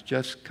God who has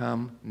just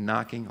come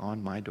knocking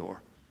on my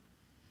door?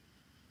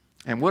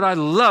 And what I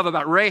love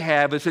about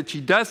Rahab is that she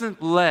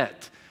doesn't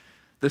let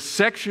the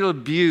sexual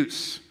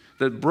abuse,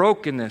 the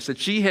brokenness that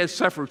she has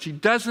suffered, she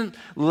doesn't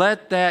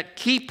let that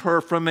keep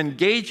her from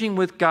engaging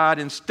with God.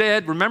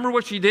 Instead, remember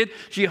what she did?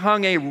 She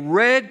hung a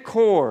red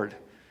cord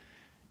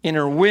in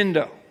her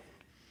window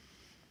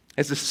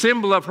as a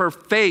symbol of her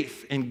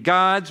faith in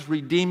God's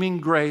redeeming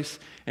grace.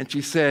 And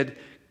she said,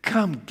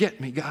 come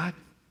get me, God.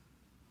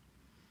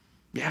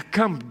 Yeah,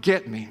 come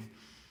get me.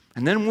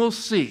 And then we'll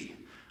see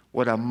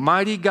what a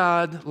mighty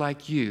God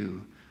like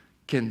you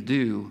can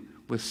do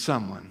with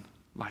someone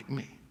like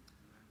me.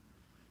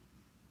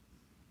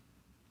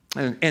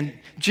 And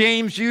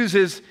James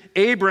uses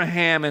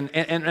Abraham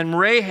and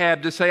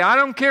Rahab to say, I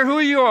don't care who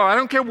you are. I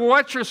don't care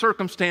what your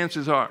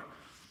circumstances are.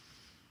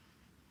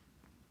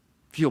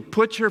 If you'll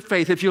put your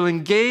faith, if you'll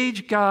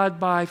engage God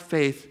by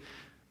faith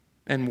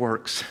and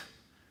works,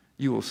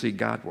 you will see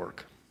God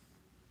work.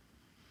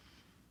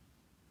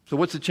 So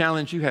what's the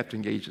challenge you have to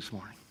engage this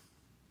morning?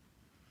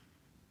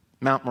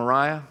 Mount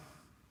Moriah,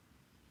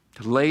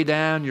 to lay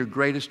down your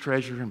greatest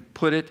treasure and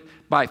put it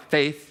by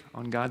faith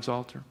on God's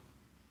altar?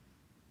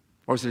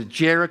 Or is it a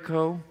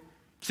Jericho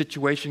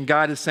situation?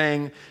 God is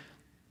saying,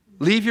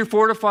 leave your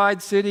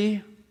fortified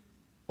city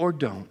or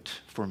don't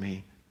for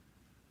me.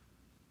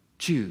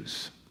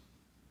 Choose.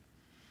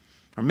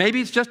 Or maybe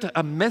it's just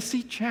a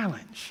messy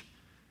challenge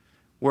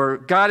where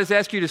God has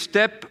asked you to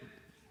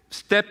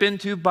step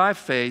into by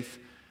faith,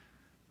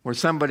 where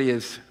somebody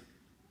is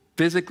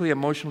physically,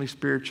 emotionally,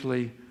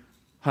 spiritually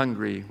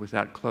hungry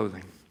without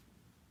clothing.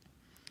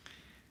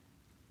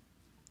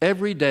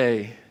 Every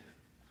day,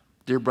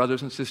 dear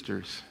brothers and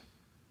sisters,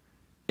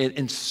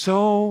 in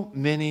so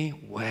many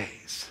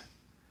ways,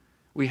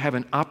 we have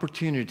an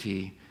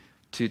opportunity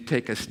to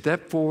take a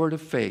step forward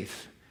of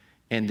faith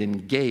and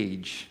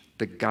engage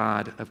the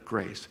God of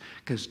grace.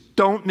 Because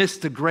don't miss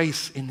the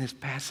grace in this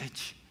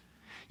passage.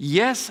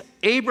 Yes,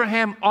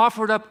 Abraham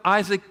offered up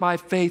Isaac by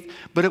faith,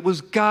 but it was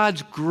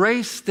God's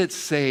grace that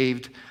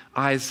saved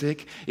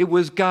Isaac. It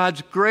was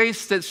God's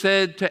grace that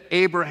said to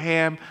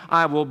Abraham,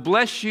 I will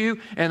bless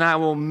you and I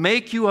will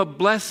make you a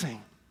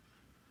blessing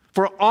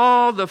for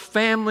all the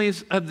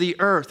families of the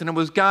earth. And it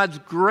was God's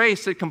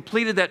grace that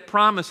completed that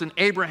promise in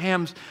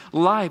Abraham's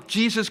life.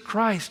 Jesus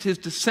Christ, his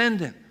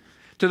descendant,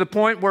 to the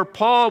point where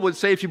Paul would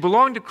say, if you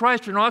belong to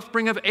Christ, you're an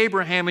offspring of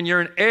Abraham and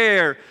you're an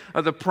heir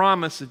of the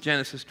promise of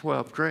Genesis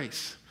 12,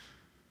 grace.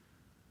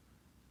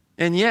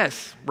 And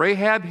yes,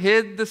 Rahab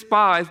hid the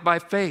spies by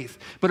faith,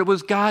 but it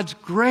was God's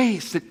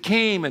grace that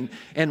came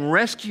and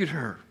rescued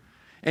her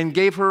and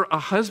gave her a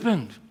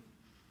husband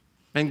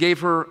and gave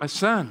her a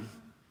son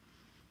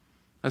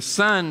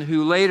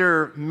who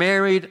later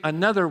married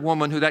another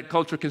woman who that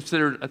culture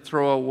considered a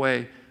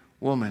throwaway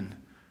woman,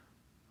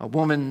 a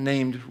woman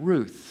named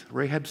Ruth.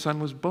 Rahab's son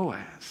was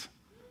Boaz.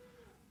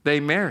 They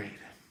married,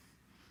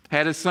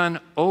 had a son,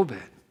 Obed.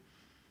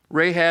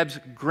 Rahab's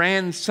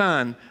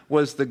grandson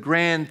was the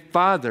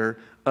grandfather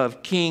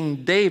of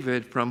King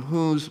David, from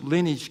whose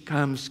lineage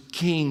comes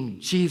King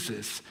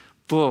Jesus,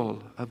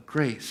 full of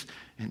grace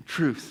and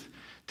truth.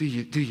 Do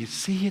you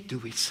see it? Do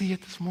we see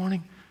it this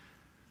morning?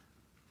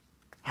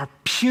 Our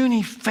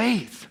puny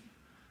faith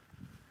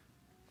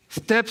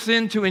steps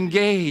in to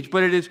engage,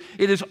 but it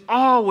is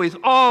always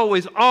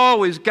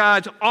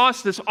God's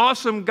this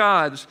awesome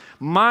God's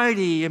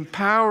mighty,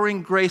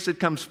 empowering grace that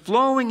comes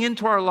flowing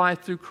into our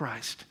life through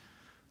Christ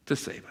to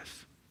save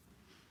us.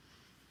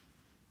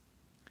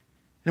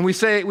 And we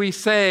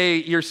say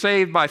you're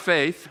saved by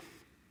faith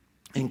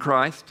in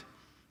Christ.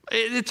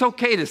 It's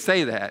okay to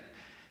say that,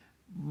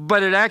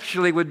 but it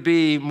actually would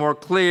be more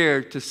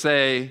clear to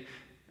say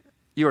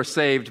you are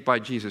saved by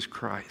Jesus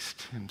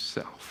Christ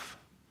himself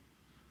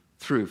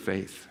through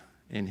faith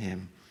in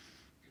him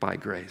by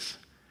grace.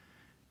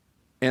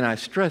 And I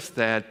stress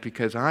that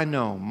because I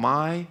know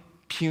my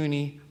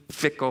puny,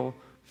 fickle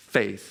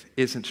faith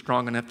isn't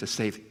strong enough to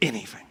save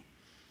anything.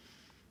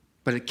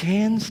 But it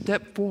can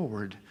step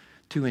forward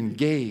to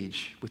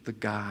engage with the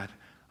God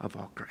of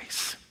all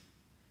grace.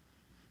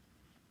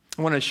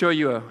 I want to show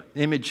you an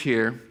image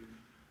here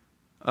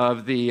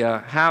of the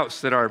house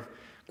that our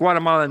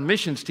Guatemalan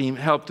missions team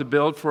helped to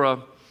build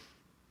for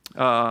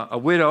a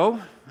widow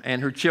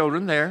and her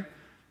children there.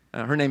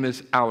 Her name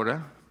is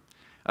Aura.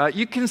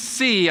 You can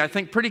see, I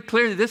think, pretty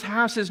clearly this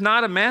house is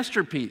not a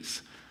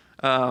masterpiece.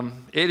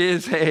 It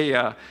is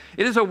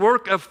a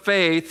work of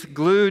faith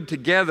glued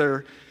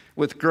together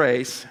with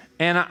grace.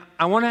 And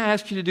I want to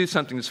ask you to do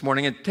something this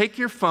morning and take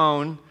your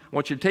phone. I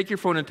want you to take your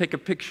phone and take a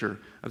picture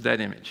of that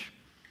image.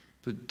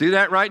 So do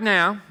that right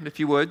now, if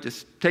you would.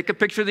 Just take a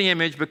picture of the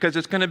image because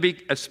it's going to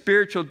be a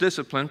spiritual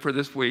discipline for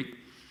this week.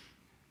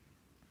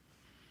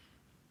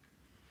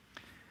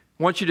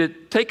 I want you to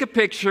take a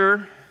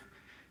picture,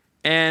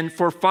 and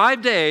for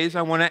 5 days,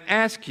 I want to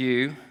ask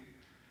you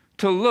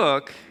to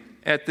look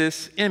at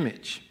this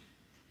image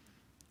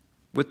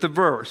with the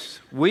verse,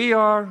 "We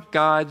are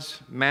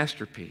God's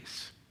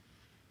masterpiece.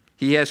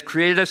 He has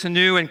created us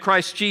anew in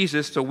Christ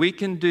Jesus so we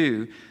can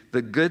do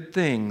the good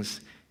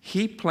things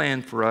He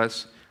planned for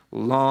us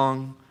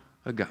long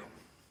ago."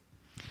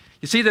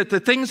 You see that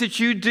the things that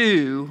you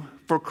do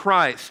for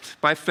Christ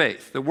by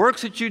faith, the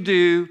works that you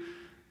do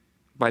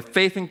by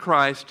faith in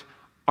Christ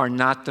are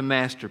not the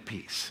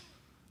masterpiece.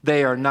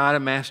 They are not a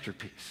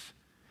masterpiece.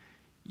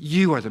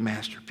 You are the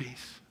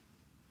masterpiece.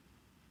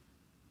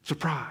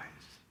 Surprise.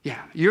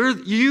 Yeah,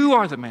 you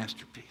are the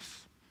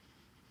masterpiece.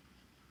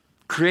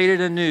 Created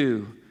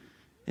anew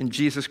in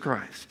Jesus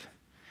Christ.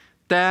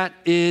 That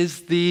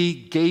is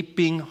the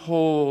gaping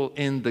hole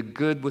in the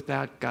good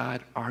without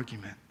God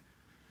argument.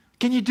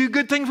 Can you do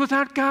good things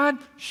without God?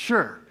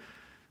 Sure.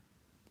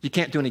 You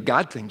can't do any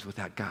God things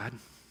without God.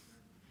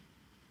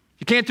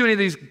 You can't do any of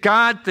these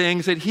God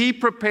things that He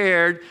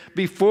prepared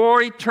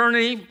before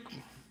eternity,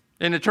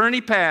 in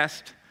eternity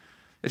past,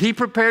 that He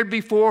prepared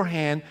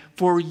beforehand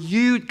for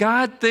you,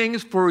 God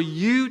things for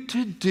you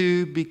to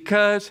do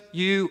because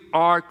you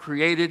are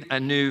created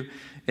anew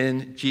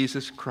in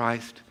Jesus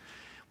Christ.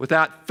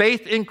 Without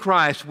faith in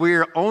Christ, we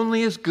are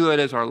only as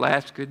good as our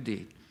last good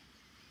deed.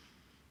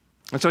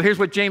 And so here's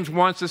what James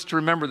wants us to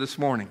remember this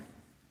morning.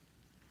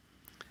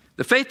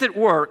 The faith that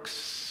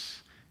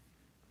works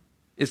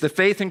is the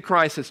faith in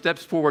Christ that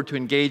steps forward to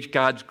engage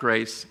God's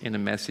grace in a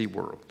messy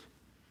world.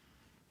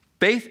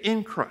 Faith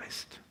in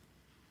Christ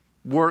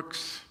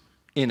works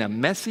in a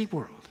messy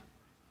world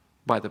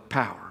by the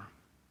power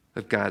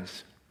of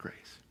God's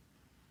grace.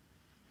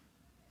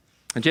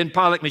 And Jen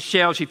Pollock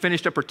Michelle, she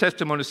finished up her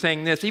testimony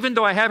saying this: "Even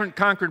though I haven't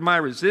conquered my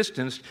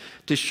resistance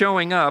to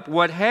showing up,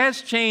 what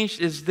has changed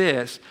is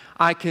this.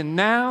 I can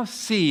now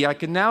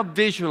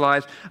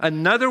visualize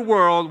another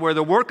world where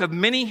the work of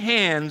many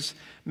hands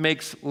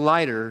makes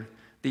lighter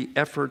the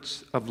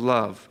efforts of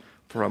love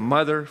for a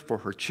mother, for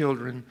her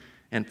children,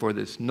 and for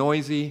this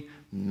noisy,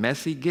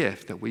 messy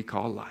gift that we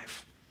call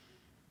life."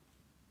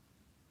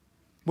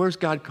 Where's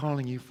God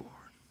calling you for?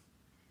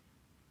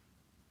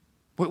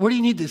 What do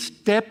you need to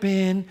step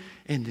in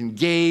and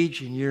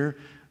engage in your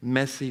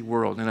messy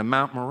world? In a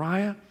Mount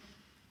Moriah?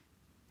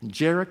 In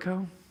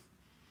Jericho?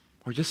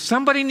 Or just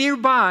somebody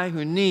nearby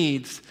who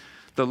needs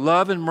the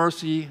love and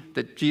mercy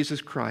that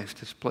Jesus Christ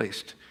has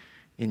placed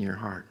in your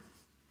heart?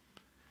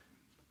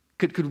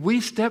 Could we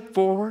step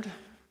forward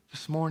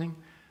this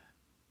morning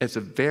as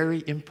a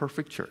very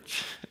imperfect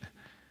church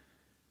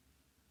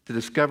to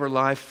discover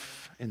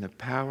life in the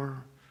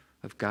power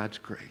of God's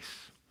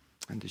grace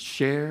and to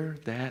share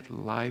that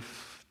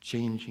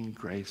life-changing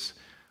grace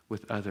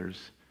with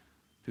others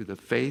through the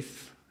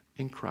faith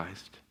in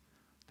Christ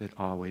that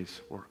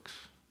always works?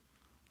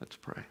 Let's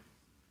pray.